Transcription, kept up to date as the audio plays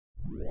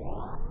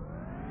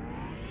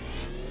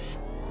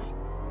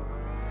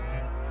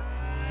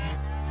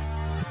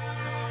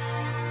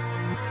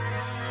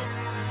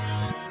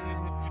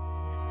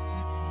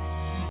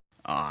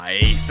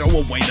Hey, throw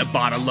away the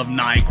bottle of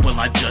NyQuil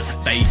I just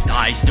faced.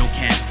 I still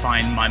can't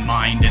find my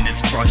mind and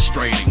it's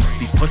frustrating.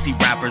 These pussy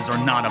rappers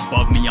are not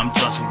above me, I'm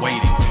just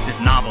waiting.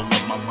 This novel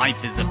of my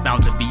life is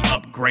about to be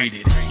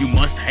upgraded. You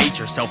must hate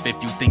yourself if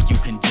you think you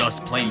can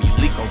just play me.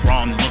 Leak a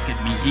wrong look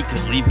at me, he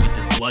could leave with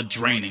his blood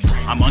draining.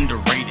 I'm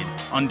underrated,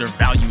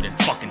 undervalued and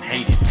fucking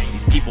hated.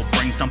 These people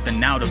bring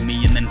something out of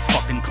me and then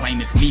fucking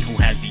claim it's me who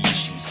has the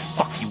issues.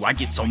 Fuck you, I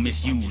get so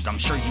misused. I'm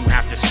sure you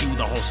have to skew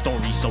the whole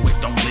story so it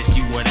don't list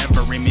you.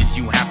 Whatever image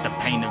you have to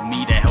paint of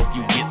me to help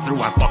you get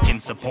through, I fucking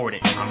support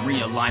it. I'm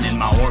realigning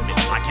my orbit.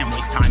 I can't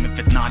waste time if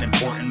it's not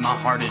important. My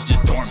heart is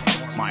just dormant.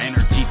 My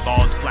energy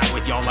falls flat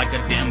with y'all like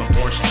a damn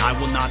abortion. I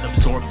will not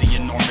absorb the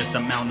enormous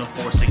amount of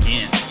force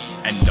again.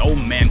 And no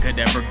man could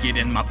ever get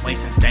in my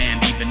place and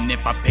stand. Even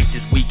if I picked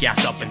his weak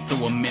ass up and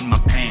threw him in my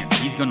pants,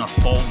 he's gonna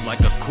fold like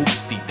a coupe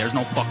seat. There's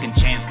no fucking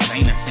chance, cause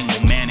ain't a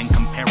single man in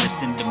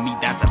comparison to me,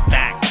 that's a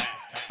fact.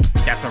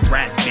 That's a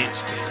rat bitch,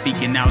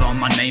 speaking out on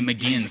my name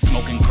again.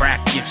 Smoking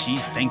crack if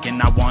she's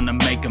thinking I wanna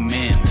make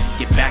amends.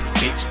 Get back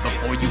bitch,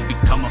 before you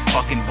become a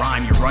fucking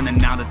rhyme. You're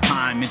running out of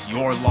time, it's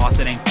your loss,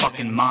 it ain't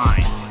fucking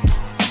mine.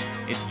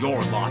 It's your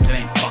loss, it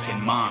ain't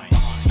fucking mine.